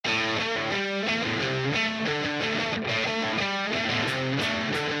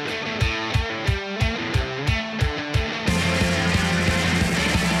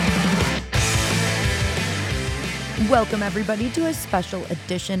Welcome, everybody, to a special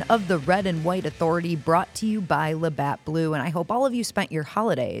edition of the Red and White Authority brought to you by Labatt Blue. And I hope all of you spent your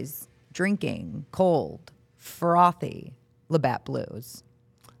holidays drinking cold, frothy Labatt Blues.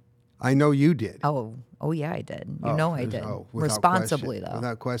 I know you did. Oh yeah, I did. I did. Responsibly, though.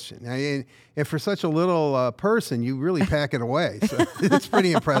 Without question. And for such a little person, you really pack it away. So it's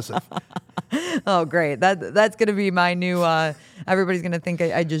pretty impressive. Oh, great. That's going to be my new, everybody's going to think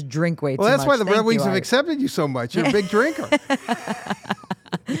I just drink way too much. Well, that's why the Red Wings have accepted you so much. You're a big drinker.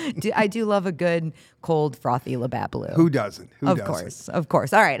 I do love a good, cold, frothy Labatt Blue. Who doesn't? Of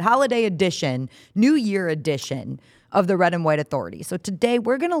course. All right, holiday edition, New Year edition of the Red and White Authority. So today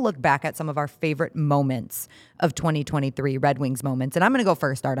we're going to look back at some of our favorite moments of 2023, Red Wings moments. And I'm going to go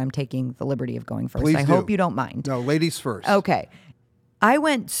first, Art. I'm taking the liberty of going first. Please I hope you don't mind. No, ladies first. Okay. I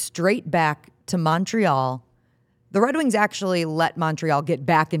went straight back to Montreal. The Red Wings actually let Montreal get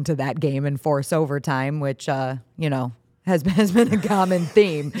back into that game and force overtime, which, has been a common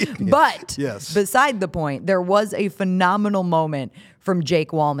theme. But beside the point, there was a phenomenal moment from Jake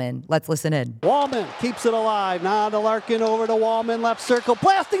Wallman. Let's listen in. Wallman keeps it alive. Now to Larkin, over to Wallman, left circle,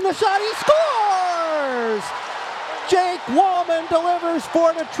 blasting the shot. He scores! Jake Wallman delivers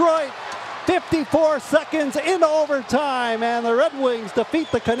for Detroit. 54 seconds into overtime, and the Red Wings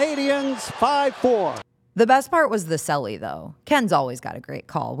defeat the Canadiens 5-4. The best part was the celly, though. Ken's always got a great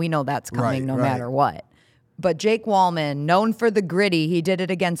call. We know that's coming no matter what. But Jake Wallman, known for the gritty, he did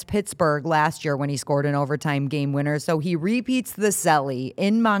it against Pittsburgh last year when he scored an overtime game winner. So he repeats the celly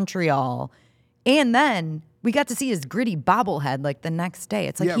in Montreal. And then we got to see his gritty bobblehead like the next day.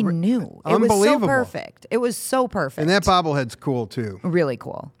 It's like he knew. It was so perfect. It was so perfect. And that bobblehead's cool, too. Really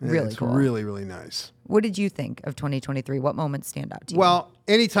cool. It's really, really nice. What did you think of 2023? What moments stand out to you? Well,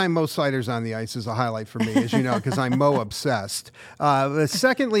 anytime Mo Seider's on the ice is a highlight for me, as you know, because I'm Mo obsessed.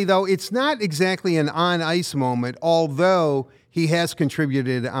 Secondly, though, it's not exactly an on-ice moment, although he has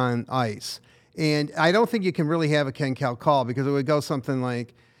contributed on ice. And I don't think you can really have a Ken Cal call because it would go something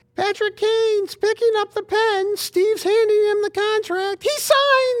like, Patrick Kane's picking up the pen. Steve's handing him the contract. He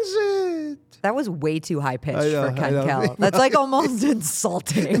signs it. That was way too high-pitched for Ken Cal. That's like almost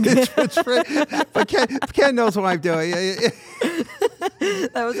insulting. But Ken knows what I'm doing.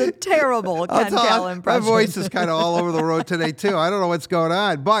 That was a terrible Ken Cal impression. My voice is kind of all over the road today, too. I don't know what's going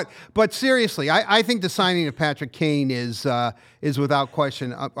on. But seriously, I think the signing of Patrick Kane is without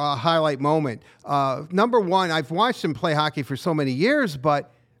question a highlight moment. Number one, I've watched him play hockey for so many years,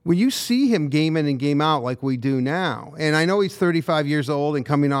 but when you see him game in and game out like we do now, and I know he's 35 years old and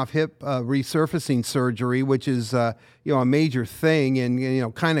coming off hip resurfacing surgery, which is a major thing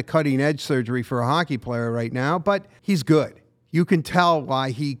and kind of cutting edge surgery for a hockey player right now, but he's good. You can tell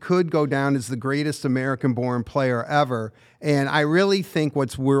why he could go down as the greatest American-born player ever, and I really think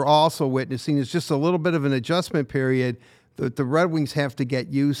what we're also witnessing is just a little bit of an adjustment period that the Red Wings have to get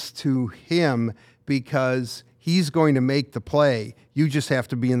used to him because he's going to make the play. You just have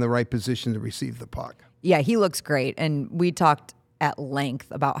to be in the right position to receive the puck. Yeah, he looks great. And we talked at length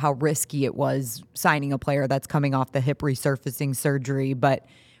about how risky it was signing a player that's coming off the hip resurfacing surgery. But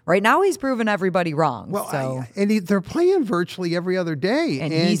right now he's proven everybody wrong. Well, they're playing virtually every other day.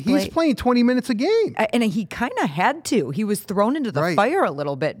 And he's playing 20 minutes a game. And he kind of had to. He was thrown into the fire a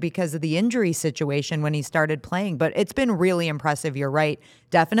little bit because of the injury situation when he started playing. But it's been really impressive. You're right.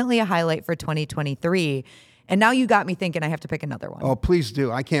 Definitely a highlight for 2023. And now you got me thinking I have to pick another one. Oh, please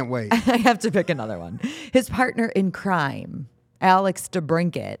do. I can't wait. I have to pick another one. His partner in crime, Alex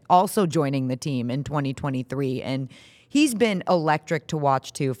DeBrincat, also joining the team in 2023. And he's been electric to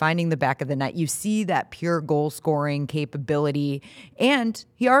watch, too, finding the back of the net. You see that pure goal-scoring capability. And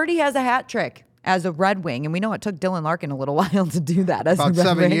he already has a hat trick as a Red Wing. And we know it took Dylan Larkin a little while to do that as about a Red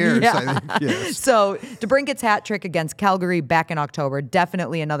 7 Wing. years, Yeah. I think. Yes. So DeBrincat's hat trick against Calgary back in October,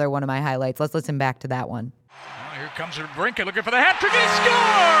 definitely another one of my highlights. Let's listen back to that one. Here comes DeBrincat looking for the hat trick. He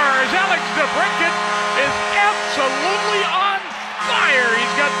scores! Alex DeBrincat is absolutely on fire.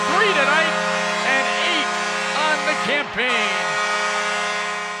 He's got 3 tonight and 8 on the campaign.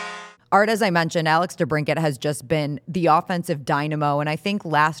 Art, as I mentioned, Alex DeBrincat has just been the offensive dynamo. And I think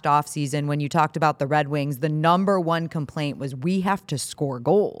last offseason, when you talked about the Red Wings, the number one complaint was we have to score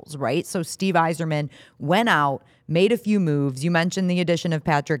goals, right? So Steve Yzerman went out, made a few moves. You mentioned the addition of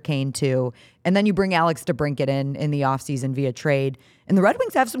Patrick Kane, too. And then you bring Alex DeBrincat in the offseason via trade. And the Red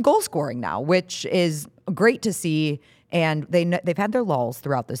Wings have some goal scoring now, which is great to see. And they've had their lulls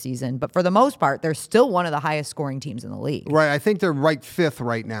throughout the season, but for the most part, they're still one of the highest scoring teams in the league. Right, I think they're right fifth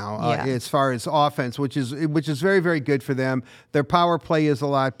right now as far as offense, which is very, very good for them. Their power play is a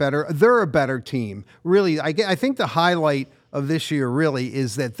lot better. They're a better team, really. I think the highlight of this year really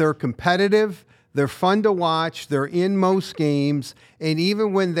is that they're competitive. They're fun to watch. They're in most games. And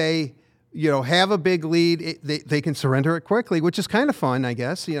even when they, have a big lead, they can surrender it quickly, which is kind of fun, I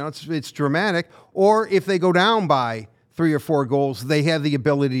guess. It's dramatic. Or if they go down by 3 or 4 goals, they have the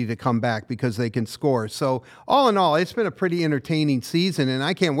ability to come back because they can score. So all in all, it's been a pretty entertaining season, and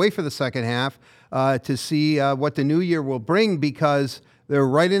I can't wait for the second half to see what the new year will bring, because they're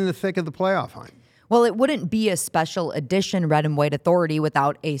right in the thick of the playoff hunt. Well, it wouldn't be a special edition Red and White Authority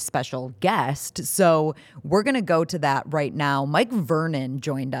without a special guest. So we're going to go to that right now. Mike Vernon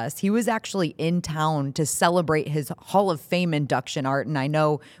joined us. He was actually in town to celebrate his Hall of Fame induction, Art. And I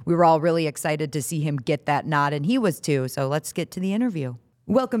know we were all really excited to see him get that nod, and he was too. So let's get to the interview.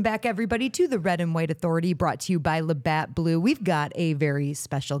 Welcome back, everybody, to the Red and White Authority, brought to you by Labatt Blue. We've got a very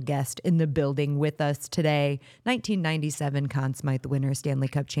special guest in the building with us today. 1997 Conn Smythe winner, Stanley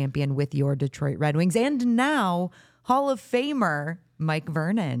Cup champion with your Detroit Red Wings, and now Hall of Famer Mike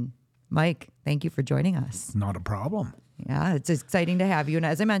Vernon. Mike, thank you for joining us. Not a problem. Yeah, it's exciting to have you. And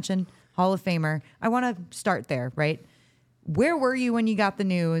as I mentioned, Hall of Famer. I want to start there, right? Where were you when you got the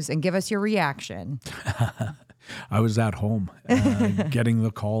news, and give us your reaction? I was at home getting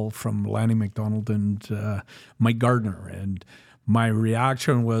the call from Lanny McDonald and Mike Gardner, and my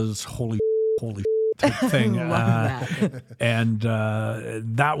reaction was holy type thing. And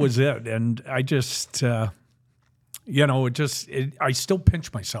that was it. And I just, I still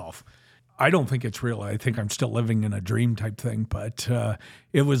pinch myself. I don't think it's real. I think I'm still living in a dream type thing, but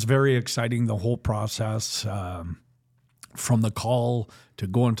it was very exciting, the whole process. From the call to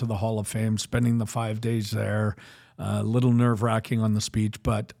going to the Hall of Fame, spending the 5 days there, a little nerve-wracking on the speech.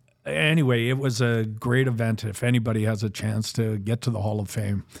 But anyway, it was a great event. If anybody has a chance to get to the Hall of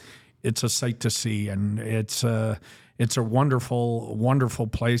Fame, it's a sight to see. And it's a wonderful, wonderful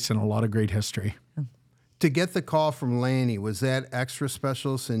place and a lot of great history. To get the call from Lanny, was that extra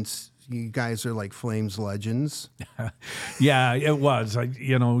special since you guys are like Flames legends? Yeah, it was.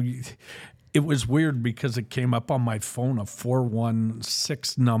 It was weird because it came up on my phone, a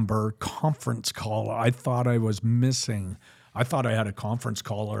 416 number conference call. I thought I was missing. I thought I had a conference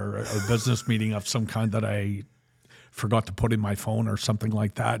call or a business meeting of some kind that I forgot to put in my phone or something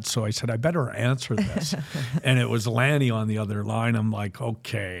like that. So I said, I better answer this. And it was Lanny on the other line. I'm like,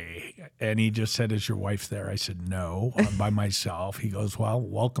 okay. And he just said, is your wife there? I said, no, I'm by myself. He goes, well,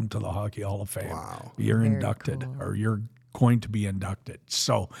 welcome to the Hockey Hall of Fame. Wow. You're Very inducted, cool. or you're going to be inducted.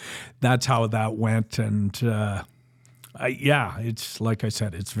 So that's how that went. And it's like I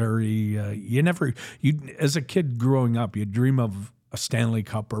said, it's very, as a kid growing up, you dream of a Stanley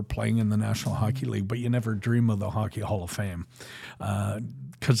Cup or playing in the National Hockey League, but you never dream of the Hockey Hall of Fame,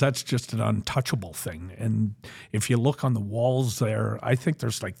 because that's just an untouchable thing. And if you look on the walls there, I think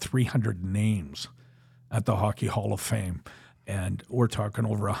there's like 300 names at the Hockey Hall of Fame. And we're talking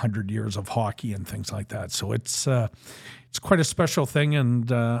over 100 years of hockey and things like that. So it's quite a special thing, and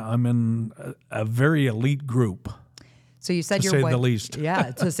I'm in a very elite group. So you said to your say wife, the least.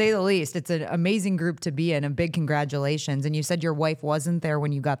 Yeah, to say the least. It's an amazing group to be in. A big congratulations. And you said your wife wasn't there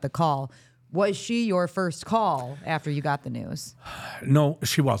when you got the call. Was she your first call after you got the news? No,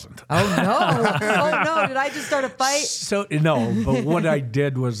 she wasn't. Oh, no. Oh, no. Did I just start a fight? So, no, but what I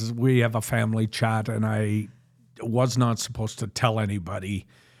did was we have a family chat, and I was not supposed to tell anybody.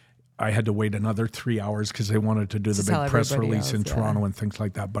 I had to wait another 3 hours because they wanted to do the big press release in Toronto and things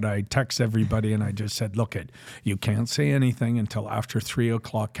like that. But I text everybody and I just said, look, you can't say anything until after 3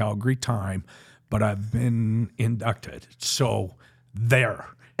 o'clock Calgary time, but I've been inducted. So there.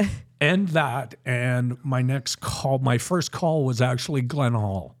 And that. And my first call was actually Glenn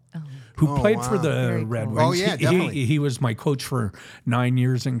Hall. Who played for the Red Wings. Oh, yeah, definitely. He was my coach for 9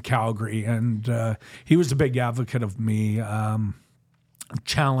 years in Calgary, and he was a big advocate of me,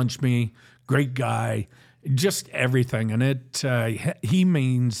 challenged me, great guy, just everything. And he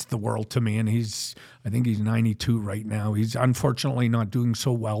means the world to me, and I think he's 92 right now. He's unfortunately not doing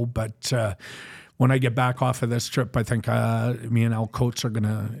so well, but when I get back off of this trip, I think me and Al Coates are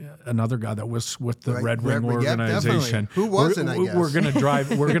another guy that was with the Red Wing organization. Who wasn't, I guess? We're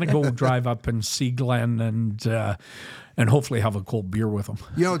going to go drive up and see Glenn and hopefully have a cold beer with him.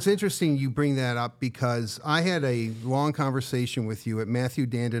 It's interesting you bring that up, because I had a long conversation with you at Matthew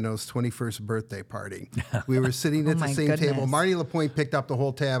Dandino's 21st birthday party. We were sitting at the same table. Marty Lapointe picked up the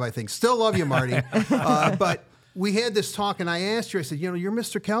whole tab, I think. Still love you, Marty. But we had this talk, and I asked you, I said, you're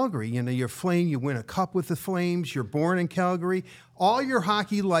Mr. Calgary. You're Flame. You win a cup with the Flames. You're born in Calgary. All your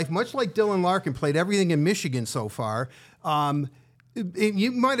hockey life, much like Dylan Larkin, played everything in Michigan so far.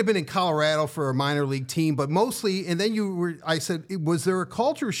 You might have been in Colorado for a minor league team, but mostly, and then I said, was there a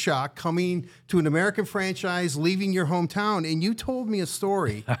culture shock coming to an American franchise, leaving your hometown? And you told me a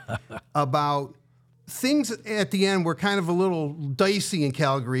story about things at the end were kind of a little dicey in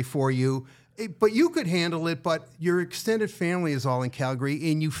Calgary for you, but you could handle it. But your extended family is all in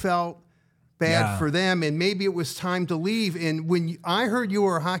Calgary, and you felt bad for them, and maybe it was time to leave. And when I heard you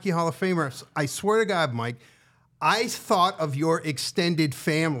were a Hockey Hall of Famer, I swear to God, Mike, I thought of your extended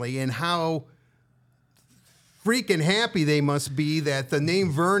family and how freaking happy they must be that the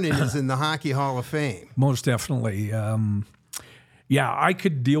name Vernon is in the Hockey Hall of Fame. Most definitely. Yeah, I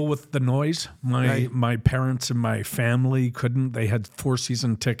could deal with the noise. My parents and my family couldn't. They had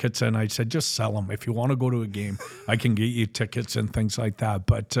 4-season tickets, and I said, just sell them. If you want to go to a game, I can get you tickets and things like that.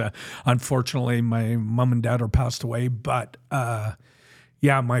 But unfortunately, my mom and dad are passed away. But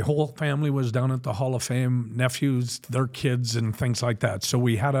yeah, my whole family was down at the Hall of Fame, nephews, their kids, and things like that. So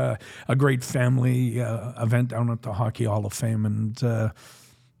we had a great family event down at the Hockey Hall of Fame. And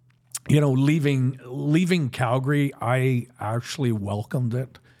leaving Calgary, I actually welcomed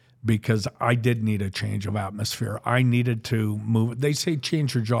it because I did need a change of atmosphere. I needed to move. They say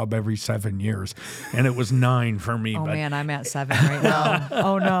change your job every 7 years, and it was 9 for me. Oh, man, I'm at 7 right now.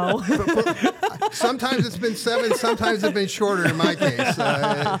 Oh, no. Sometimes it's been 7, sometimes it's been shorter in my case.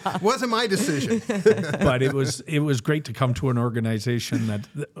 It wasn't my decision. But it was great to come to an organization that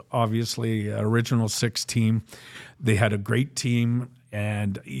obviously original 6 team. They had a great team.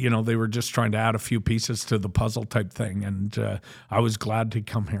 And, they were just trying to add a few pieces to the puzzle type thing. And I was glad to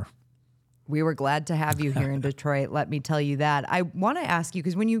come here. We were glad to have you here in Detroit. Let me tell you that. I want to ask you,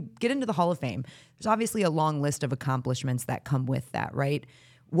 because when you get into the Hall of Fame, there's obviously a long list of accomplishments that come with that, right?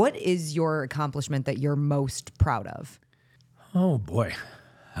 What is your accomplishment that you're most proud of? Oh, boy.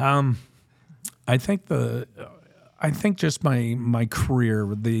 I think just my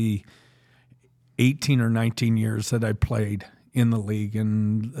career, the 18 or 19 years that I played in the league,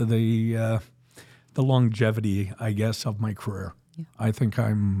 and the longevity, I guess, of my career. Yeah. I think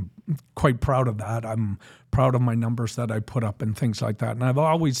I'm quite proud of that. I'm proud of my numbers that I put up and things like that. And I've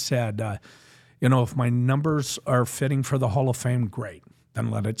always said, if my numbers are fitting for the Hall of Fame, great,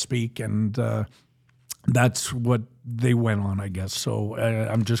 then let it speak. And that's what they went on, I guess. So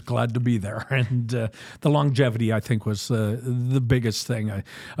I'm just glad to be there. And the longevity, I think, was the biggest thing.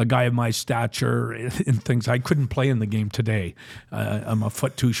 A guy of my stature and things, I couldn't play in the game today. I'm a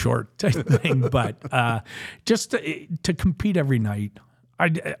foot too short type thing. But just to compete every night,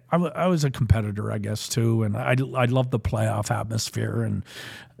 I was a competitor, I guess, too. And I love the playoff atmosphere. And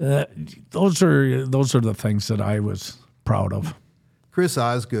those are the things that I was proud of. Chris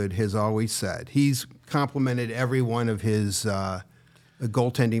Osgood has always said he's complimented every one of his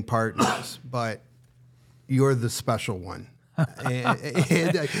goaltending partners, but you're the special one. For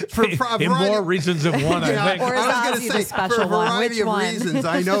more reasons than one, I think. Or is Ozzy the special one? For a variety of reasons,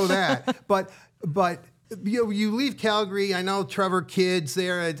 I know that. But you leave Calgary. I know Trevor Kidd's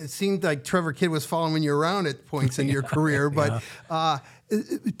there. It seemed like Trevor Kidd was following you around at points in your career. But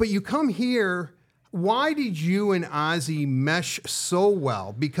you come here. Why did you and Ozzy mesh so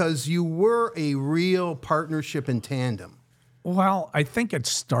well? Because you were a real partnership in tandem. Well, I think it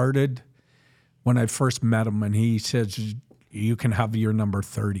started when I first met him, and he says, you can have your number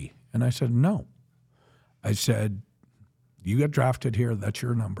 30. And I said, no. I said, you got drafted here. That's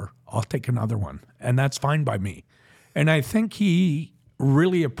your number. I'll take another one. And that's fine by me. And I think he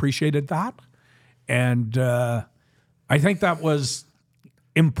really appreciated that. And I think that was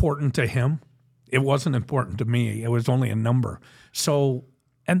important to him. It wasn't important to me. It was only a number. So,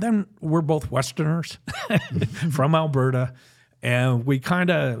 and then we're both Westerners from Alberta, and we kind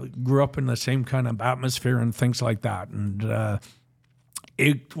of grew up in the same kind of atmosphere and things like that. And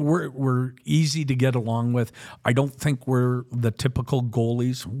we're easy to get along with. I don't think we're the typical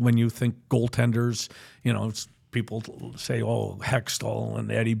goalies. When you think goaltenders, people say, oh, Hextall and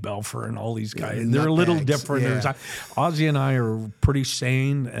Eddie Belfour and all these guys. They're a little different. Yeah. Ozzy and I are pretty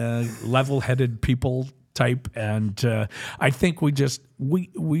sane, level-headed people type. And I think we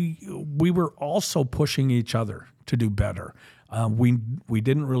were also pushing each other to do better. We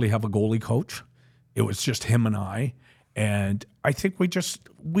didn't really have a goalie coach. It was just him and I. And I think we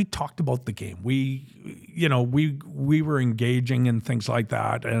talked about the game. We were engaging and things like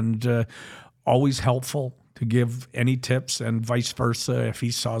that, and always helpful to give any tips, and vice versa. If he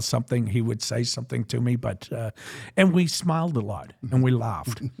saw something, he would say something to me. But and we smiled a lot, and we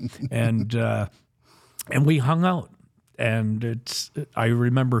laughed, and we hung out. And I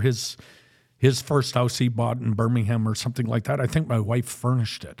remember his first house he bought in Birmingham or something like that. I think my wife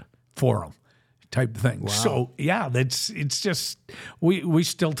furnished it for him, type thing. Wow. So yeah, it's just we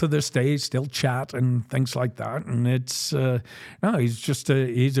still to this day still chat and things like that. And it's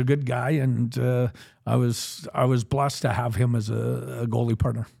he's a good guy, and I was blessed to have him as a goalie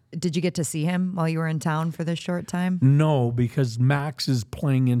partner. Did you get to see him while you were in town for this short time? No, because Max is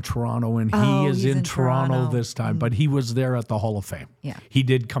playing in Toronto, and he is in Toronto this time. But he was there at the Hall of Fame. Yeah, he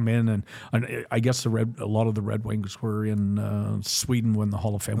did come in, and I guess a lot of the Red Wings were in Sweden when the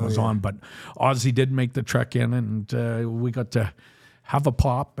Hall of Fame was on. But Ozzy did make the trek in, and we got to have a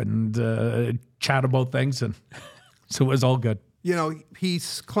pop and chat about things, and so it was all good. You know, he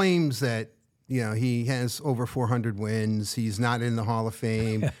claims that, you know, he has over 400 wins. He's not in the Hall of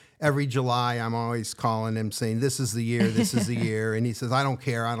Fame. Every July, I'm always calling him saying, this is the year, this is the year. And he says, I don't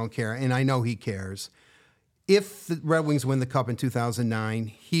care. And I know he cares. If the Red Wings win the Cup in 2009,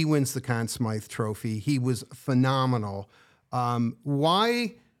 he wins the Conn Smythe Trophy. He was phenomenal.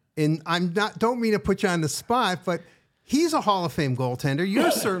 Why? And don't mean to put you on the spot, but he's a Hall of Fame goaltender.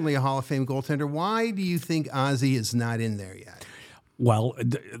 You're certainly a Hall of Fame goaltender. Why do you think Ozzy is not in there yet? Well,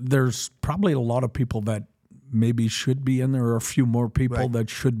 there's probably a lot of people that maybe should be in there, or a few more people that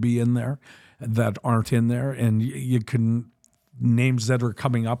should be in there that aren't in there. And you can, names that are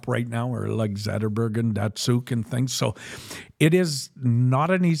coming up right now are like Zetterberg and Datsuk and things. So it is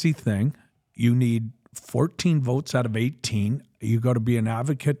not an easy thing. You need 14 votes out of 18. You got to be an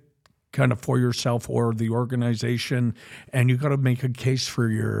advocate kind of for yourself or the organization, and you got to make a case for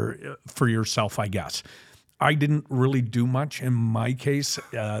yourself, I guess. I didn't really do much in my case.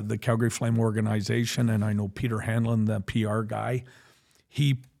 The Calgary Flame organization, and I know Peter Hanlon, the PR guy,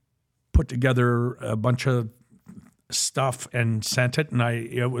 he put together a bunch of stuff and sent it, and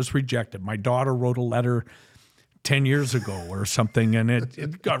it was rejected. My daughter wrote a letter 10 years ago or something, and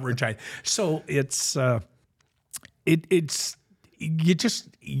it got rejected. So it's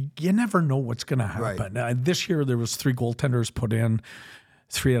you never know what's going to happen. Right. This year there was 3 goaltenders put in.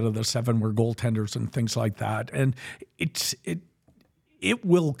 3 out of the 7 were goaltenders and things like that. And it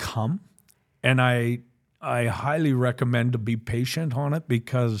will come. And I highly recommend to be patient on it,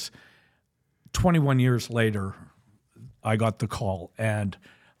 because 21 years later, I got the call. And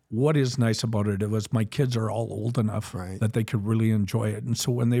what is nice about it was my kids are all old enough that they could really enjoy it. And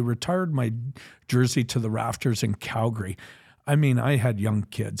so when they retired my jersey to the rafters in Calgary, I mean, I had young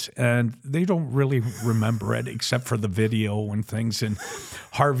kids, and they don't really remember it except for the video and things. And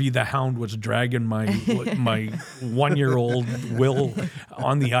Harvey the Hound was dragging my 1-year-old Will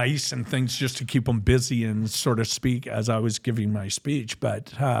on the ice and things just to keep him busy and sort of speak as I was giving my speech.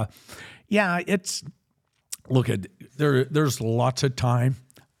 But there's lots of time.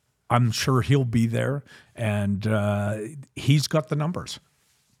 I'm sure he'll be there, and he's got the numbers.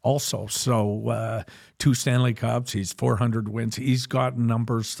 Also, so 2 Stanley Cups, he's 400 wins. He's got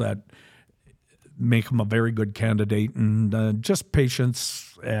numbers that make him a very good candidate, and just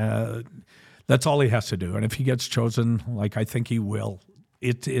patience. That's all he has to do. And if he gets chosen, like I think he will,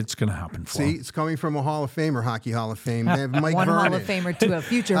 it's going to happen for him. See, it's coming from a Hall of Famer, Hockey Hall of Fame. They have Mike One Vernon. Hall of Famer to a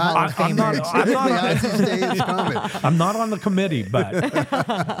future Hall of Famer. I'm not on the committee, but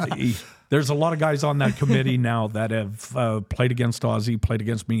there's a lot of guys on that committee now that have played against Ozzy, played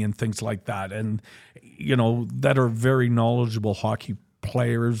against me, and things like that, and that are very knowledgeable hockey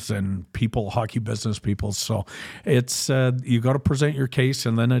players and people, hockey business people. So it's you got to present your case,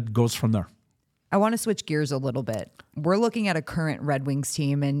 and then it goes from there. I want to switch gears a little bit. We're looking at a current Red Wings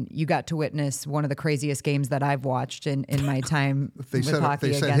team, and you got to witness one of the craziest games that I've watched in my time with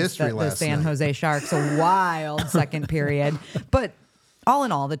hockey against the San Jose Sharks. A wild second period. But all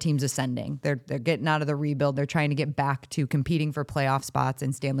in all, the team's ascending. They're getting out of the rebuild. They're trying to get back to competing for playoff spots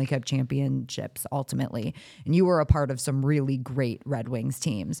and Stanley Cup championships ultimately. And you were a part of some really great Red Wings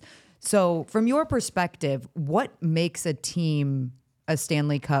teams. So from your perspective, what makes a team a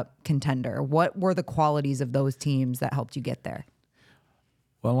Stanley Cup contender? What were the qualities of those teams that helped you get there?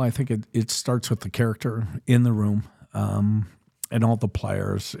 Well, I think it starts with the character in the room and all the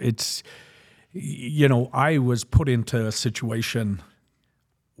players. It's, I was put into a situation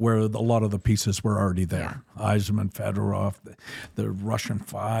where a lot of the pieces were already there. Yeah. Yzerman, Fedorov, the Russian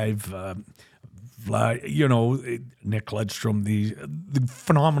Five, Nick Ledstrom, the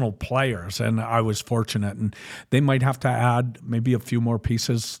phenomenal players, and I was fortunate. And they might have to add maybe a few more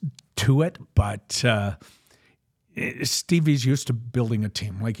pieces to it, but Stevie's used to building a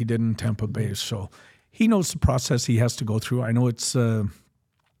team like he did in Tampa Bay, so he knows the process he has to go through. I know it's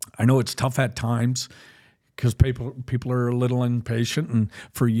tough at times, because people are a little impatient, and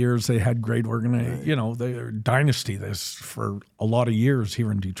for years they had great they're dynasty this for a lot of years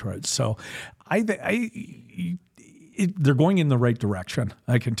here in Detroit. So they're going in the right direction,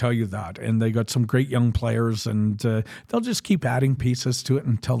 I can tell you that. And they got some great young players, and they'll just keep adding pieces to it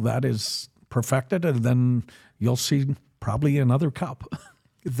until that is perfected, and then you'll see probably another cup.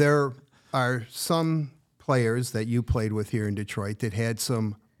 There are some players that you played with here in Detroit that had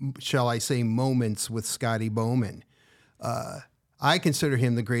some shall I say, moments with Scotty Bowman. I consider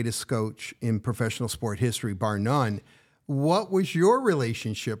him the greatest coach in professional sport history, bar none. What was your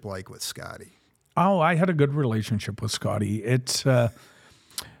relationship like with Scotty? Oh, I had a good relationship with Scotty. It's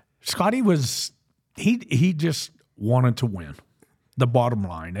Scotty was he just wanted to win. The bottom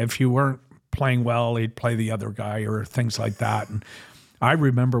line. If you weren't playing well, he'd play the other guy or things like that. And I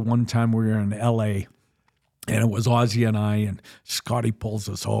remember one time we were in LA, and it was Ozzy and I, and Scotty pulls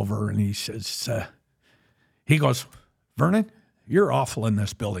us over and he says, he goes, "Vernon, you're awful in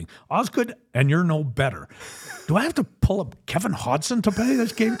this building. Osgood, and you're no better. Do I have to pull up Kevin Hodgson to play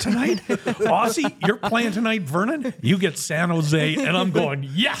this game tonight? Ozzy, you're playing tonight. Vernon, you get San Jose." And I'm going,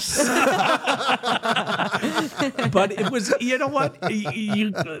 yes. But it was, you know what?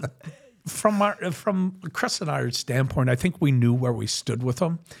 From Chris and I's standpoint, I think we knew where we stood with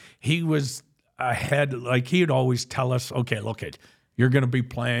him. He was ahead. Like, he'd always tell us, okay, look, you're going to be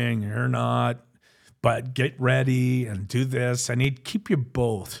playing, you're not, but get ready and do this. And he'd keep you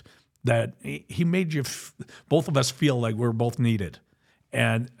both. That he made you, both of us, feel like we're both needed.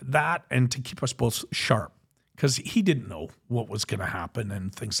 And to keep us both sharp, because he didn't know what was going to happen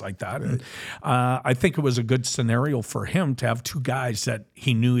and things like that. Right. And I think it was a good scenario for him to have two guys that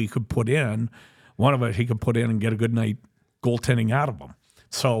he knew he could put in. One of it he could put in and get a good night goaltending out of them.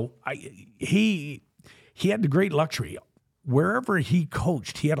 So he had the great luxury. Wherever he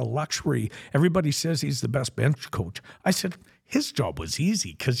coached, he had a luxury. Everybody says he's the best bench coach. I said, his job was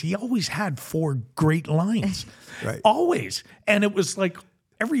easy because he always had 4 great lines. Right. Always. And it was like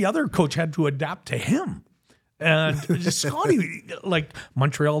every other coach had to adapt to him. And Scotty, like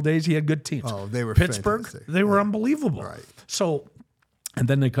Montreal days, he had good teams. Oh, they were Pittsburgh, fantastic. they were unbelievable. Right. So, and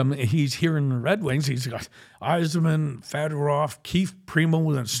then he's here in the Red Wings. He's got Yzerman, Fedorov, Keith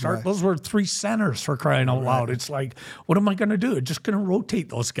Primo, and start. Right. Those were 3 centers, for crying out loud. It's like, what am I going to do? I'm just going to rotate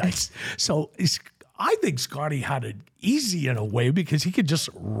those guys. So I think Scotty had it easy in a way because he could just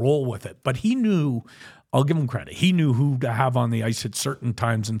roll with it. But he knew, I'll give him credit, he knew who to have on the ice at certain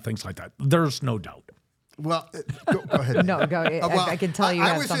times and things like that. There's no doubt. Well, go ahead. No, go. I can tell you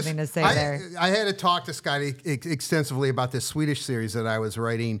have something to say there. I had to talk to Scotty extensively about this Swedish series that I was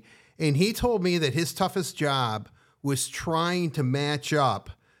writing, and he told me that his toughest job was trying to match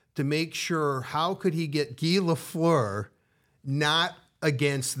up to make sure how could he get Guy Lafleur not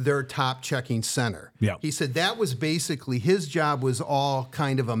against their top checking center. Yeah. He said that was basically his job, was all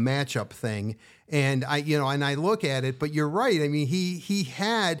kind of a matchup thing. And I look at it, but you're right. I mean, he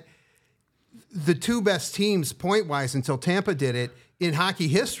had the 2 best teams point-wise until Tampa did it in hockey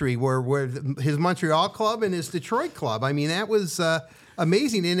history were his Montreal club and his Detroit club. I mean, that was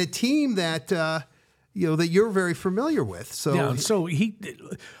amazing in a team that that you're very familiar with. So yeah, so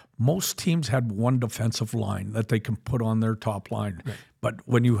most teams had one defensive line that they can put on their top line. Right. But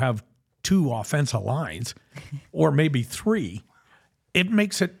when you have 2 offensive lines, or maybe 3, it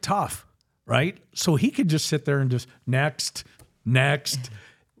makes it tough, right? So he could just sit there and just next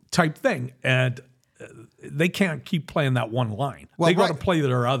type thing. And they can't keep playing that one line. Well, they got to play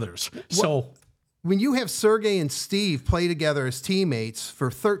their others. So when you have Sergei and Steve play together as teammates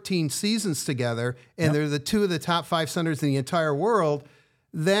for 13 seasons together, and they're the 2 of the top 5 centers in the entire world,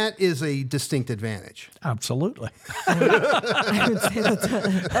 that is a distinct advantage. Absolutely. I would say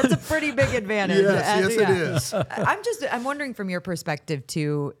that's a pretty big advantage. Yes, it is. I'm wondering from your perspective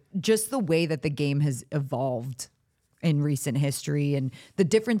too, just the way that the game has evolved in recent history and the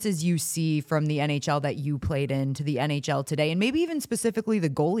differences you see from the NHL that you played in to the NHL today, and maybe even specifically the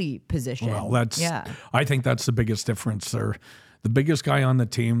goalie position. Well, I think that's the biggest difference. They're the biggest guy on the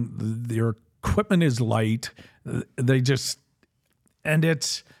team. Their equipment is light. And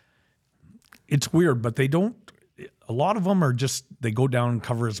it's weird, but they don't. A lot of them are just, they go down and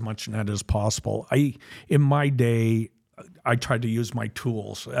cover as much net as possible. In my day, I tried to use my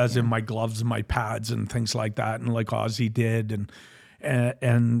tools, as in my gloves and my pads and things like that, and like Ozzy did,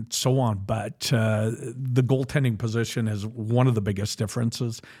 and so on. But the goaltending position is one of the biggest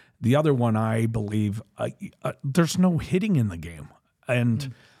differences. The other one, I believe, there's no hitting in the game,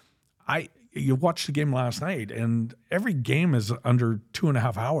 and you watched the game last night, and every game is under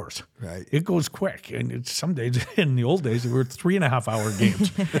 2.5 hours. Right. It goes quick. And some days, in the old days, they were 3.5 hour games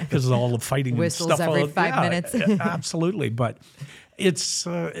because of all the fighting whistles and stuff. Every 5 minutes. Absolutely. But it's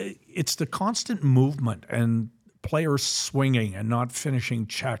the constant movement and players swinging and not finishing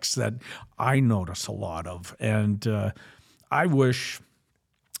checks that I notice a lot of. And I wish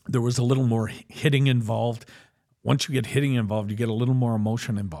there was a little more hitting involved. Once you get hitting involved, you get a little more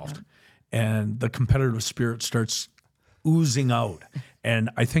emotion involved. Yeah. And the competitive spirit starts oozing out. And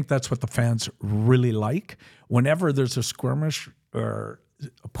I think that's what the fans really like. Whenever there's a skirmish or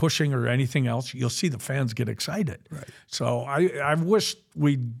pushing or anything else, you'll see the fans get excited. Right. So I wish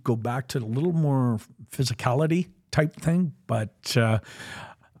we'd go back to a little more physicality type thing, but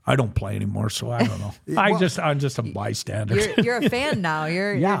I don't play anymore, so I don't know. I'm just a bystander. You're a fan now.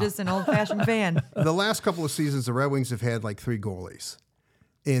 You're just an old-fashioned fan. The last couple of seasons, the Red Wings have had like 3 goalies.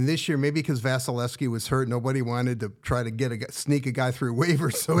 And this year, maybe because Vasilevsky was hurt, nobody wanted to try to sneak a guy through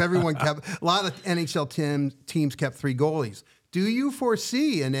waivers, so everyone kept – a lot of NHL teams kept 3 goalies. Do you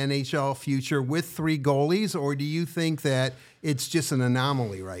foresee an NHL future with 3 goalies, or do you think that it's just an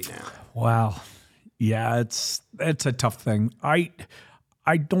anomaly right now? Wow. Yeah, it's a tough thing. I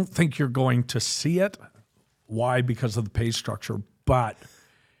don't think you're going to see it. Why? Because of the pay structure. But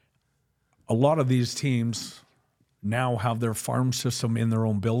a lot of these teams – now have their farm system in their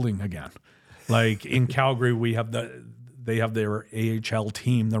own building again. Like in Calgary, they have their AHL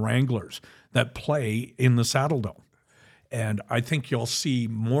team, the Wranglers, that play in the Saddle Dome. And I think you'll see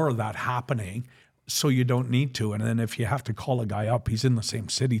more of that happening, so you don't need to. And then if you have to call a guy up, he's in the same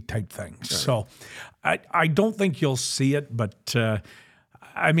city type thing. Right. So I don't think you'll see it, but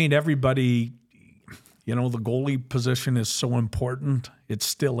I mean, everybody, the goalie position is so important. It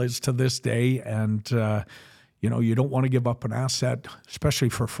still is to this day. And, you don't want to give up an asset, especially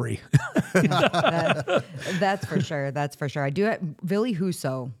for free. That's for sure. That's for sure. I do. Ville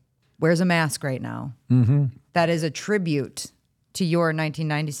Husso wears a mask right now. Mm-hmm. That is a tribute to your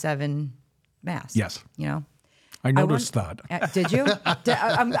 1997 mask. Yes. I noticed that. Did you?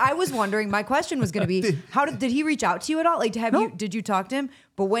 I was wondering. My question was going to be, did he reach out to you at all? Like, did you talk to him?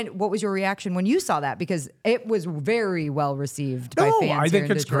 But what was your reaction when you saw that? Because it was very well received by fans. I think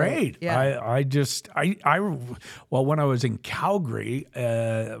it's Detroit. great. Yeah. Well, when I was in Calgary,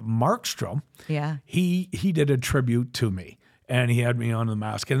 Markstrom, he did a tribute to me. And he had me on the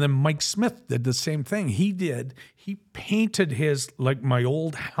mask. And then Mike Smith did the same thing. He painted my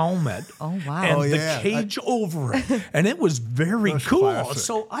old helmet. Oh, wow. And the cage over it. And it was very cool. Classic.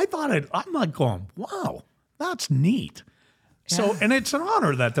 So I thought I'm like going, wow, that's neat. Yeah. So, and it's an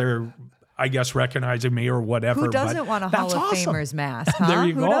honor that they're, I guess, recognizing me or whatever. Who doesn't want a Hall of Famer's mask, huh? There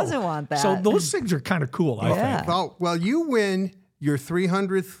you go. Who doesn't want that? So those things are kind of cool, I think. Well, you win your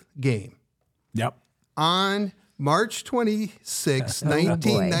 300th game. Yep. On March 26,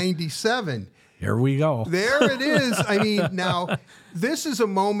 1997. Here we go. There it is. I mean, now, this is a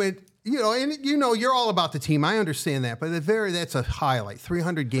moment, and you're all about the team. I understand that. But that's a highlight.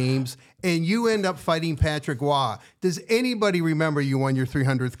 300 games, and you end up fighting Patrick Roy. Does anybody remember you won your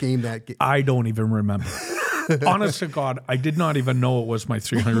 300th game that game? I don't even remember. Honest to God, I did not even know it was my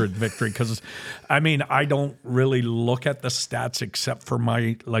 300th victory because, I don't really look at the stats except for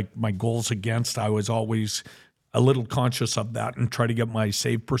my goals against. I was always a little conscious of that and try to get my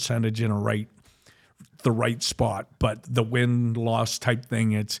save percentage in the right spot. But the win-loss type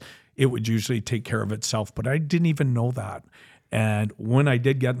thing, it would usually take care of itself. But I didn't even know that. And when I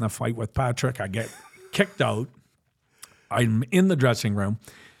did get in the fight with Patrick, I get kicked out. I'm in the dressing room,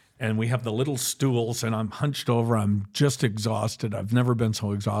 and we have the little stools, and I'm hunched over. I'm just exhausted. I've never been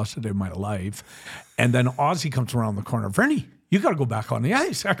so exhausted in my life. And then Ozzy comes around the corner. Vernie, you got to go back on the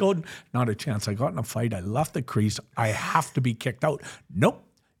ice. I go, not a chance. I got in a fight. I left the crease. I have to be kicked out. Nope.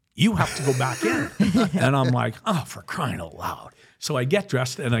 You have to go back in. And I'm like, oh, for crying out loud. So I get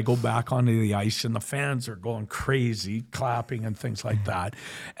dressed and I go back onto the ice, and the fans are going crazy, clapping and things like that.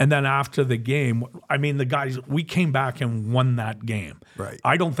 And then after the game, the guys, we came back and won that game. Right.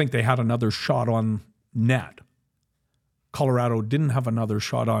 I don't think they had another shot on net. Colorado didn't have another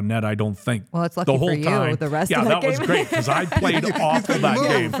shot on net, I don't think. Well, it's lucky the whole for you. Time. The rest of that game. Yeah, that was great because I played awful that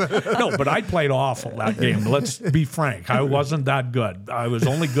game. No, but I played awful that game. Let's be frank. I wasn't that good. I was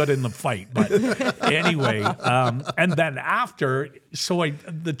only good in the fight. But anyway, and then after,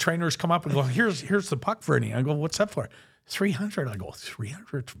 the trainers come up and go, here's the puck, Vernie. I go, what's that for? 300. I go,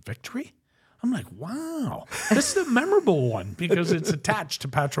 300 victory? I'm like, wow. This is a memorable one because it's attached to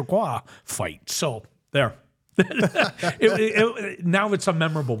Patrick Roy fight. So there. Now it's a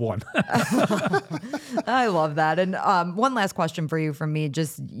memorable one. I love that. And one last question for you from me.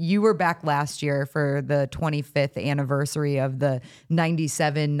 Just, you were back last year for the 25th anniversary of the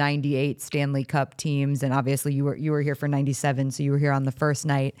 97-98 Stanley Cup teams. And obviously you were here for 97, so you were here on the first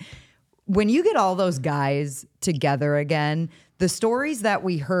night. When you get all those guys together again, the stories that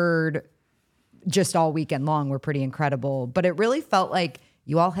we heard just all weekend long were pretty incredible. But it really felt like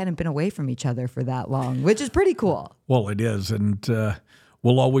you all hadn't been away from each other for that long, which is pretty cool. Well, it is. And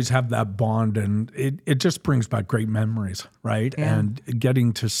we'll always have that bond. And it just brings back great memories, right? Yeah. And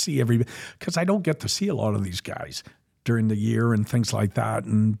getting to see everybody. Because I don't get to see a lot of these guys. during the year and things like that.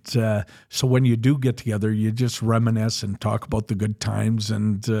 And so when you do get together, you just reminisce and talk about the good times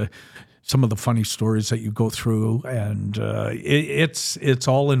and some of the funny stories that you go through. And it's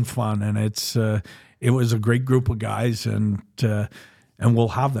all in fun, and it was a great group of guys, and we'll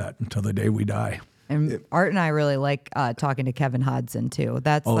have that until the day we die. And Art and I really like talking to Kevin Hodson too.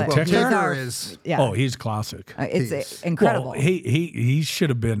 That's Ticker is. Yeah. Oh, he's classic. It's incredible. Well, he should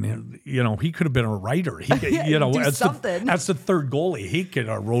have been. He could have been a writer. He, Do something. That's the third goalie. He could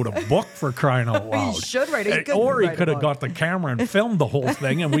have wrote a book for crying out loud. He should write it. Or he could have got the camera and filmed the whole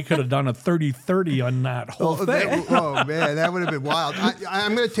thing, and we could have done a 30-30 on that whole thing. Oh man, that would have been wild.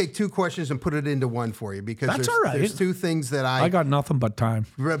 I'm going to take two questions and put it into one for you because That's all right. There's two things that I got nothing but time.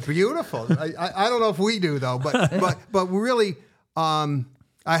 Beautiful. I don't know if we do though, but really, I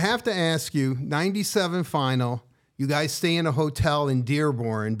have to ask you: 97 final. You guys stay in a hotel in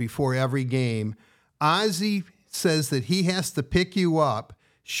Dearborn before every game. Ozzy says that he has to pick you up,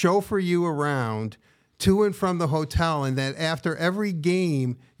 chauffeur you around to and from the hotel, and that after every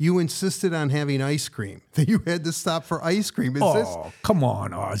game, you insisted on having ice cream. That you had to stop for ice cream. Come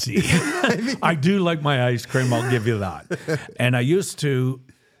on, Ozzy. I do like my ice cream. I'll give you that. And I used to.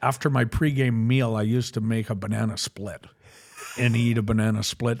 After my pregame meal, I used to make a banana split and eat a banana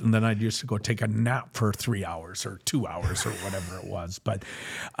split, and then I used to go take a nap for 3 hours or 2 hours or whatever it was. But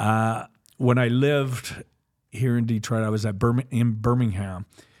when I lived here in Detroit, I was in Birmingham,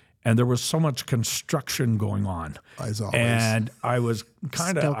 and there was so much construction going on. As always. And I was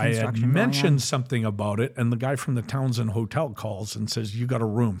I had mentioned something about it, and the guy from the Townsend Hotel calls and says, "You got a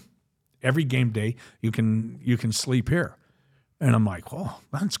room. Every game day, you can sleep here." And I'm like, "Oh,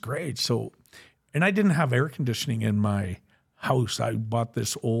 that's great." So, and I didn't have air conditioning in my house. I bought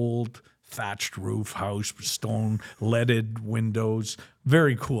this old thatched roof house, stone leaded windows,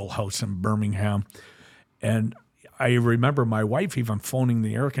 very cool house in Birmingham. And I remember my wife even phoning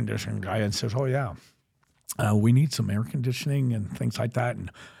the air conditioning guy and says, "Oh yeah, we need some air conditioning and things like that." And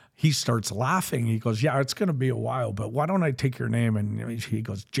he starts laughing. He goes, "Yeah, it's going to be a while, but why don't I take your name?" And he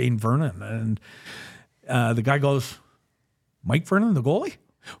goes, "Jane Vernon." And the guy goes, "Mike Vernon, the goalie?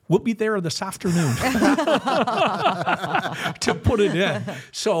 We'll be there this afternoon." To put it in.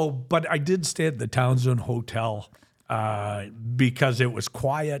 So, but I did stay at the Townsend Hotel because it was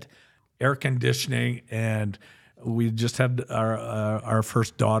quiet, air conditioning, and we just had our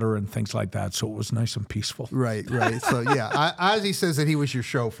first daughter and things like that. So it was nice and peaceful. Right. So yeah, Ozzy says that he was your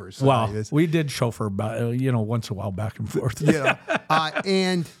chauffeur. So well, we did chauffeur, once in a while back and forth. Yeah.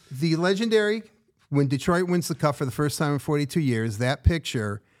 And the legendary. When Detroit wins the Cup for the first time in 42 years, that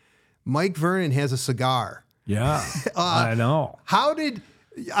picture, Mike Vernon has a cigar. Yeah, I know. How did...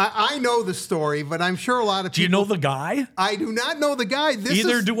 I know the story, but I'm sure a lot of people... Do you know the guy? I do not know the guy.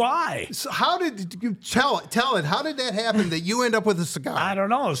 Neither do I. So how did you tell it? How did that happen that you end up with a cigar? I don't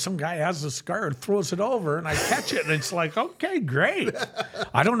know. Some guy has a cigar and throws it over, and I catch it, and it's like, okay, great.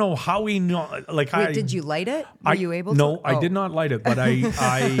 I don't know how he know. Wait, did you light it? Were you able to? No, I did not light it, but I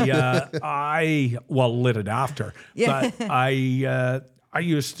lit it after. Yeah. But I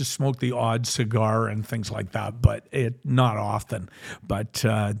used to smoke the odd cigar and things like that, but not often. But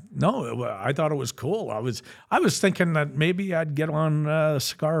no, I thought it was cool. I was thinking that maybe I'd get on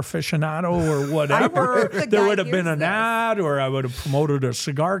Cigar Aficionado or whatever. There would have been an ad, or I would have promoted a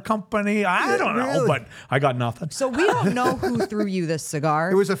cigar company. I don't know, but I got nothing. So we don't know who threw you this cigar.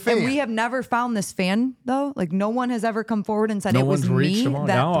 It was a fan. And we have never found this fan, though. Like, no one has ever come forward and said it was me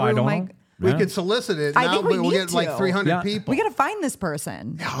that I threw don't Mike. know. We could solicit it. I now think we'll get like 300 people. We got to find this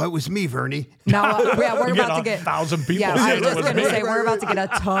person. No, it was me, Vernie. Now, we're about to get 1,000 people. Yeah, I was just going to say, we're about to get a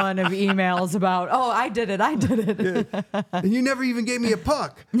ton of emails about, "Oh, I did it. Yeah. And you never even gave me a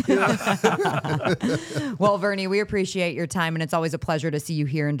puck. Well, Vernie, we appreciate your time, and it's always a pleasure to see you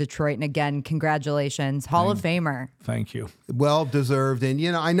here in Detroit. And again, congratulations. Hall of Famer. Thank you. Well deserved. And,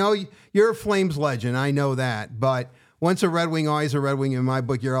 I know you're a Flames legend. I know that. But once a Red Wing, always a Red Wing. In my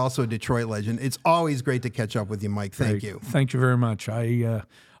book, you're also a Detroit legend. It's always great to catch up with you, Mike. Thank you. Thank you very much. I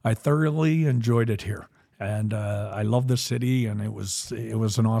thoroughly enjoyed it here, and I love the city, and it was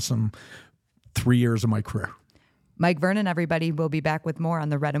an awesome 3 years of my career. Mike Vernon, everybody. We'll be back with more on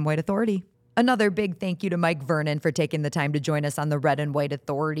the Red and White Authority. Another big thank you to Mike Vernon for taking the time to join us on the Red and White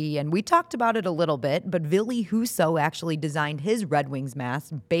Authority. And we talked about it a little bit, but Ville Husso actually designed his Red Wings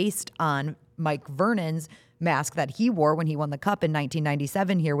mask based on Mike Vernon's mask that he wore when he won the Cup in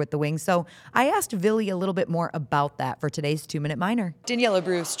 1997 here with the Wings. So I asked Ville a little bit more about that for today's 2-Minute Minor. Daniella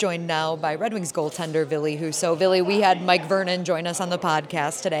Bruce joined now by Red Wings goaltender Ville Husso. Ville, we had Mike Vernon join us on the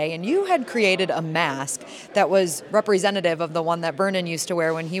podcast today, and you had created a mask that was representative of the one that Vernon used to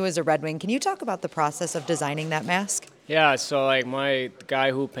wear when he was a Red Wing. Can you talk about the process of designing that mask? Yeah, so like the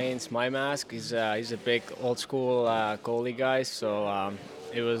guy who paints my mask, he's a big old school goalie guy. So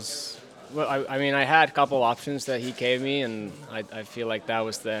it was, well, I mean, I had a couple options that he gave me, and I feel like that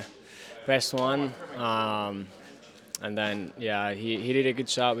was the best one. And then yeah, he did a good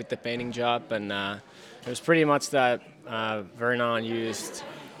job with the painting job, and it was pretty much that Vernon used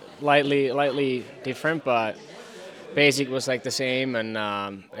lightly different, but basic was like the same, and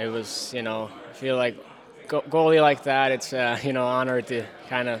it was, I feel like goalie like that, it's honor to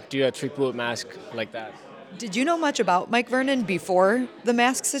kind of do a tribute mask like that. Did you know much about Mike Vernon before the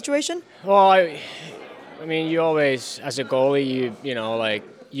mask situation? Well, I mean, you always, as a goalie,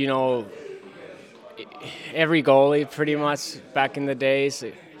 every goalie pretty much back in the days,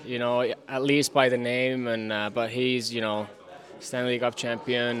 at least by the name, and but he's, Stanley Cup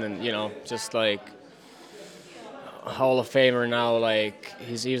champion, and, just like Hall of Famer now. Like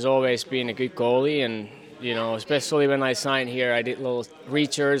he's always been a good goalie, and especially when I signed here, I did little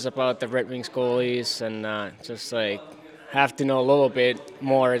research about the Red Wings goalies, and just like have to know a little bit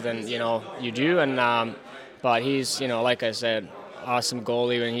more than you do. And but he's like I said, awesome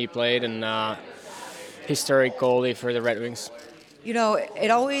goalie when he played, and historic goalie for the Red Wings.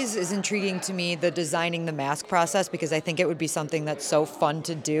 It always is intriguing to me, the designing the mask process, because I think it would be something that's so fun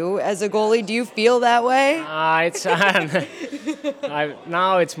to do as a goalie. Do you feel that way? It's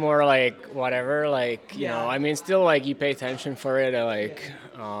now it's more like whatever, like, I mean, still like you pay attention for it,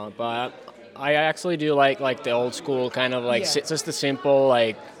 but I actually do like the old school kind of like just the simple,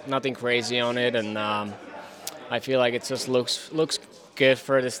 like nothing crazy on it, and I feel like it just looks good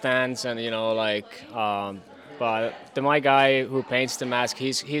for the stands, and but my guy who paints the mask,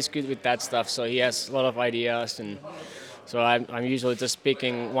 he's good with that stuff, so he has a lot of ideas, and so I'm usually just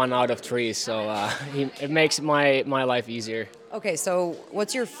picking 1 out of 3, so it makes my life easier. Okay, so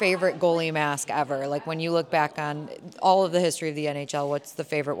what's your favorite goalie mask ever? Like when you look back on all of the history of the NHL, what's the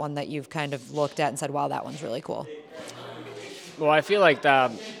favorite one that you've kind of looked at and said, wow, that one's really cool? Well, I feel like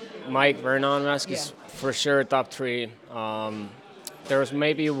the Mike Vernon mask is for sure top 3. There was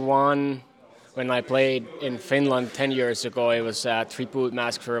maybe one when I played in Finland 10 years ago. It was a tribute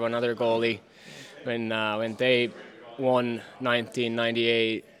mask for another goalie when they won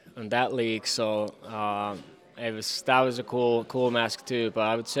 1998 in that league. So that was a cool mask too. But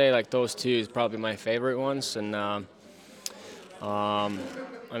I would say like those two is probably my favorite ones. And I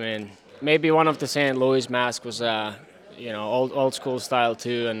mean, maybe one of the St. Louis mask was old school style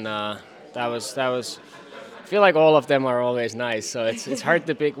too, and that was. I feel like all of them are always nice, so it's hard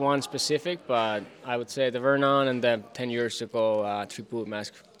to pick one specific, but I would say the Vernon and the 10 years ago tribute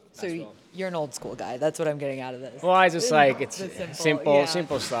mask. So you're an old school guy. That's what I'm getting out of this. Well, I just like it's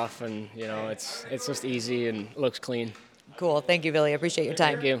simple stuff, and it's just easy and looks clean. Cool. Thank you, Ville. I appreciate your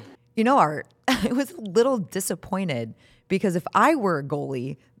time. Thank you. Art, I was a little disappointed because if I were a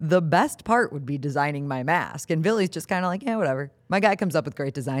goalie, the best part would be designing my mask. And Ville's just kind of like, yeah, whatever. My guy comes up with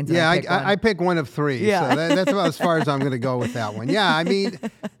great designs. And I pick 1 of 3. Yeah. So that's about as far as I'm going to go with that one. Yeah, I mean,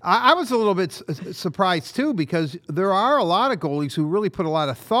 I was a little bit surprised too, because there are a lot of goalies who really put a lot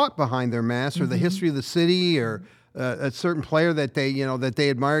of thought behind their masks, or the history of the city, or a certain player that they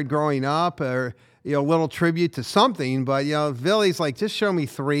admired growing up, or a little tribute to something. But Ville's like, just show me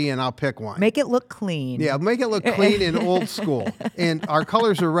 3 and I'll pick one. Make it look clean. Yeah, make it look clean and old school. And our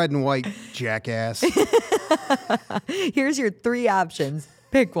colors are red and white, jackass. Here's your 3 options.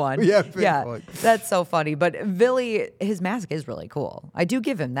 Pick one. Yeah, pick one. That's so funny. But Ville, his mask is really cool. I do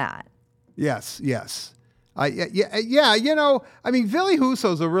give him that. Yes. I mean, Ville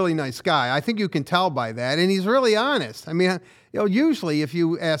Husso's a really nice guy. I think you can tell by that, and he's really honest. I mean, usually if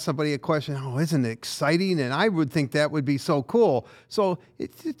you ask somebody a question, oh, isn't it exciting? And I would think that would be so cool. So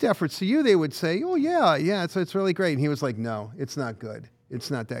it's deference to you. They would say, oh, yeah, it's really great. And he was like, no, it's not good.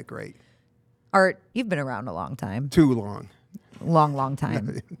 It's not that great. Art, you've been around a long time. Too long. Long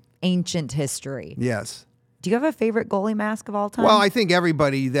time. Ancient history. Yes. Do you have a favorite goalie mask of all time? Well, I think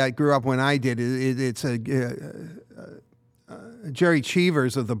everybody that grew up when I did, it's Jerry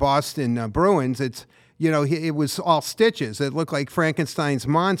Cheevers of the Boston Bruins. It's, it was all stitches. It looked like Frankenstein's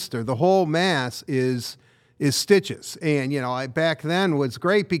monster. The whole mask is stitches. And, back then was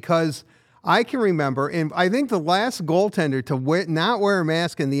great because I can remember, and I think the last goaltender to not wear a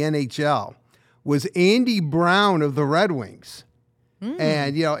mask in the NHL was Andy Brown of the Red Wings.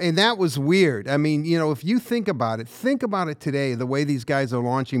 And, and that was weird. I mean, if you think about it today, the way these guys are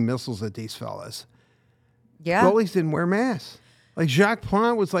launching missiles at these fellas. Yeah. Goalies didn't wear masks. Like Jacques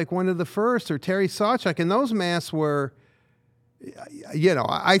Plante was like one of the first, or Terry Sawchuk, and those masks were,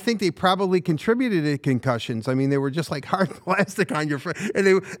 I think they probably contributed to concussions. I mean, they were just like hard plastic on your face. And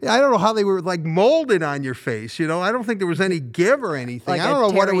I don't know how they were like molded on your face. I don't think there was any give or anything. Like I don't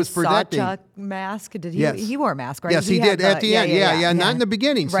know what it was protecting. Sawchuk mask? Did he? Yes. He wore a mask, right? Yes, he did at the end. Yeah. Not in the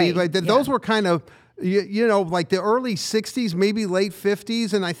beginning. Right. See, like those were kind of, like the early 60s, maybe late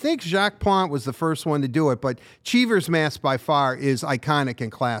 50s. And I think Jacques Plante was the first one to do it. But Cheever's mask by far is iconic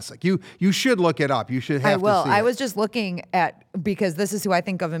and classic. You should look it up. You should have to see it. I was just looking at, because this is who I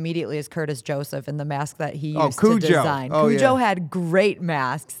think of immediately as Curtis Joseph and the mask that he used to design. Cujo had great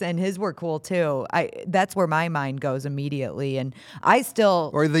masks, and his were cool too. That's where my mind goes immediately. And I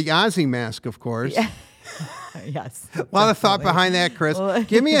still... Or the Ozzy mask, of course. Yeah. Yes. A lot of thought behind that, Chris.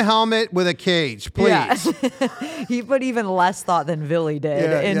 Give me a helmet with a cage, please. Yeah. He put even less thought than Ville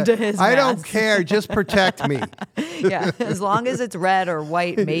did into his mask. I don't care. Just protect me. Yeah. As long as it's red or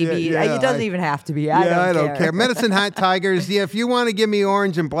white, maybe. It doesn't even have to be. I don't care. Medicine Hat Tigers. Yeah, if you want to give me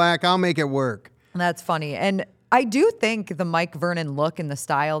orange and black, I'll make it work. That's funny. And I do think the Mike Vernon look and the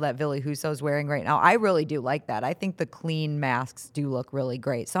style that Ville Husso is wearing right now, I really do like that. I think the clean masks do look really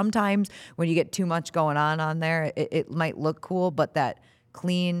great. Sometimes when you get too much going on there, it might look cool, but that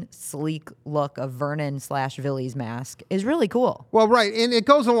clean, sleek look of Vernon/Ville's mask is really cool. Well, right, and it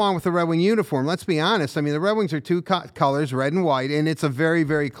goes along with the Red Wing uniform. Let's be honest. I mean, the Red Wings are two colors, red and white, and it's a very,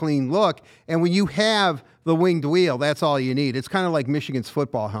 very clean look. And when you have the winged wheel, that's all you need. It's kind of like Michigan's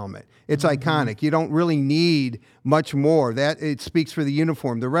football helmet. It's iconic. You don't really need much more. That it speaks for the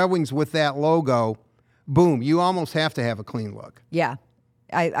uniform. The Red Wings with that logo, boom, you almost have to have a clean look. Yeah,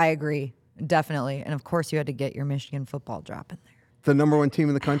 I agree, definitely. And of course, you had to get your Michigan football drop in there. The number one team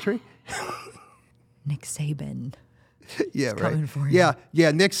in the country? Nick Saban. Yeah, right. Coming for you.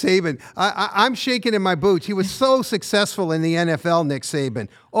 Yeah, Nick Saban. I'm shaking in my boots. He was so successful in the NFL, Nick Saban.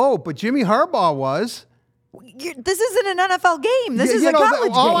 Oh, but Jimmy Harbaugh was. This isn't an NFL game. This is a college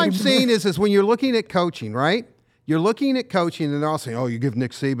game. All I'm saying is when you're looking at coaching, right? You're looking at coaching, and they're all saying, oh, you give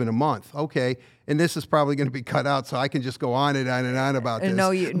Nick Saban a month. Okay. And this is probably going to be cut out, so I can just go on and on and on about this.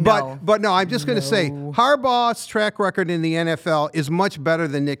 But no, I'm just going to say Harbaugh's track record in the NFL is much better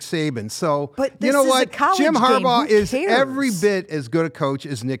than Nick Saban. So you know what? Jim Harbaugh is every bit as good a coach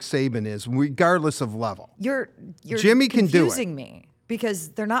as Nick Saban is, regardless of level. You're Jimmy can do it. Confusing me. Because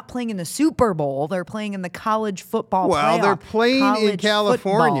they're not playing in the Super Bowl. They're playing in the college football playoff. Well, they're playing in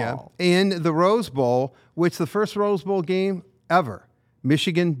California football. In the Rose Bowl, which the first Rose Bowl game ever.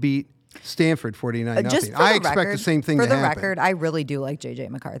 Michigan beat Stanford 49-0. I expect the same thing to happen. For the record, I really do like J.J.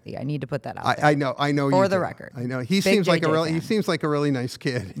 McCarthy. I need to put that out there. I know you For do. the record. I know. He seems like a really nice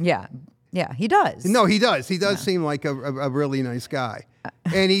kid. Yeah, he does. No, he does. He does seem like a really nice guy.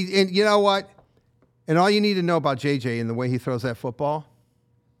 And you know what? And all you need to know about JJ and the way he throws that football,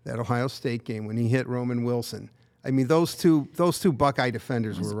 that Ohio State game when he hit Roman Wilson. I mean, those two Buckeye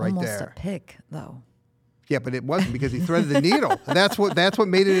defenders were right there. Almost a pick, though. Yeah, but it wasn't because he threaded the needle. That's what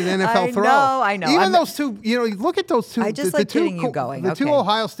made it an NFL throw. I know. Even those two, look at those two. I just like getting you going. The two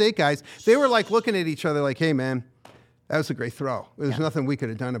Ohio State guys, they were like looking at each other like, hey, man, that was a great throw. There's nothing we could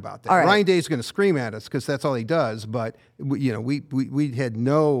have done about that. Right. Ryan Day's going to scream at us because that's all he does. But, we had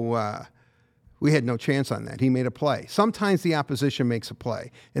no... We had no chance on that. He made a play. Sometimes the opposition makes a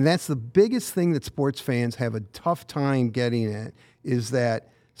play. And that's the biggest thing that sports fans have a tough time getting at, is that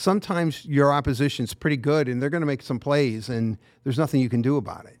sometimes your opposition's pretty good and they're going to make some plays and there's nothing you can do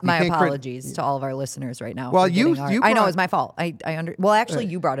about it. My apologies to all of our listeners right now. Well, I know it's my fault. Well, actually,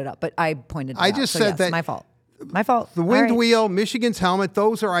 you brought it up, but I pointed it out. I just said that. My fault. My fault. The winged wheel, Michigan's helmet,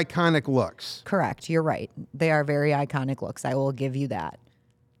 those are iconic looks. Correct. You're right. They are very iconic looks. I will give you that.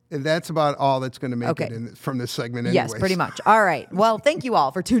 And that's about all that's going to make it from this segment anyways. Yes, pretty much. All right. Well, thank you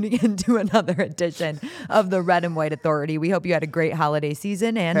all for tuning in to another edition of the Red and White Authority. We hope you had a great holiday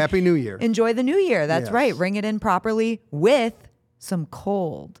season and Happy New Year. Enjoy the new year. That's right. Ring it in properly with some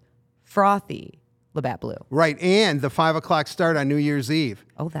cold, frothy Labatt Blue. Right, and the 5 o'clock start on New Year's Eve.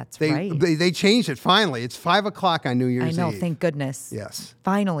 Oh, that's right. They changed it finally. It's 5 o'clock on New Year's Eve. I know, thank goodness. Yes.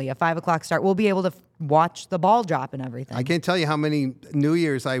 Finally, a 5 o'clock start. We'll be able to watch the ball drop and everything. I can't tell you how many New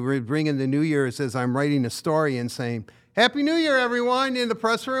Year's I bring in the New Year's as I'm writing a story and saying, Happy New Year, everyone, in the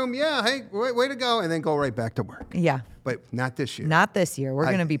press room. Yeah, hey, way to go. And then go right back to work. Yeah. But not this year. Not this year. We're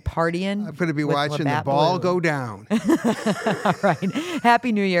going to be partying. I'm going to be watching the ball go down. All right.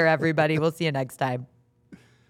 Happy New Year, everybody. We'll see you next time.